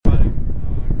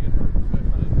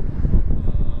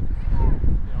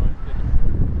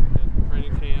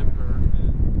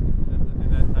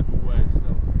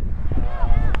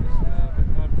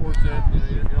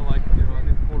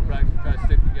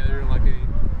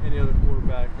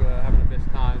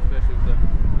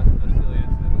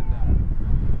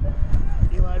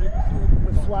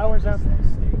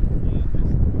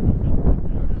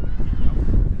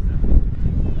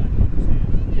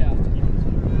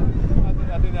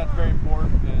that's very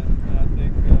important, and I think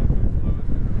Coach Lewis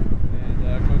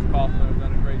and Coach Kaufman have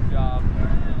done a great job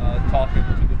talking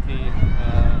to the team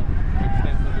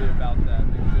extensively about that.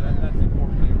 That's the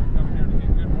important thing. We're coming here to get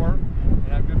good work and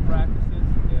have good practices,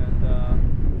 and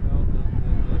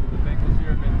the Bengals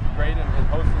here have been great in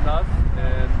hosting us,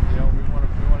 and we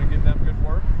want to give them good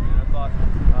work. And I thought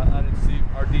I didn't see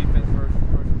our defense versus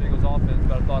the Bengals offense,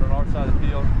 but I thought on our side of the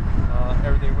field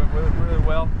everything went really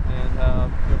well,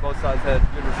 and both sides had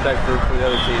good respect for the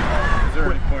other team. Is there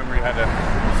any point where you had to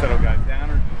settle guys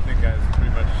down, or do you think guys pretty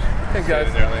much stayed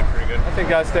in their lane pretty good? I think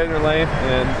guys stayed in their lane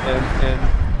and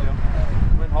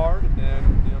went hard and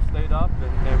stayed up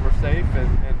and were safe and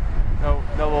no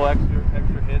little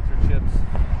extra hits or chips.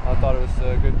 I thought it was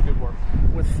good work.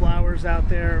 With Flowers out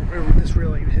there, this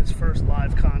really his first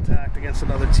live contact against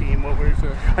another team.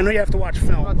 Sure. I know you have to watch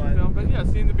film, but yeah, it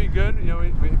seemed to be good. We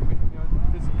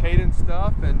did some cadence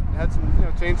stuff and had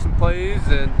some changed some plays,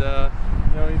 and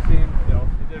he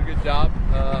did a good job.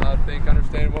 I think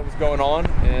understanding what was going on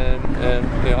and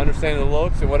understanding the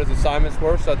looks and what his assignments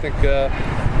were. So I think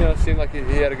it seemed like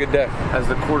he had a good day. As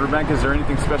the quarterback, is there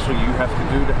anything special you have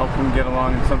to do to help him get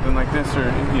along in something like this, or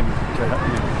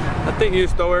I think you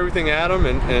just throw everything at him,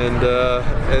 and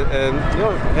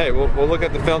hey, we'll look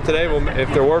at the film today.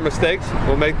 If there were mistakes,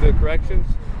 we'll make the corrections.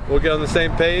 We'll get on the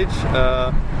same page.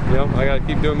 I got to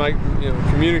keep doing my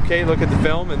communicate, look at the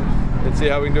film, and see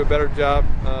how we can do a better job.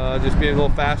 Just being a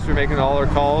little faster, making all our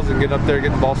calls, and getting up there,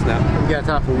 getting the ball snapped. We got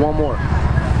time for one more.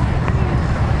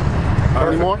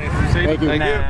 Any more? Thank you.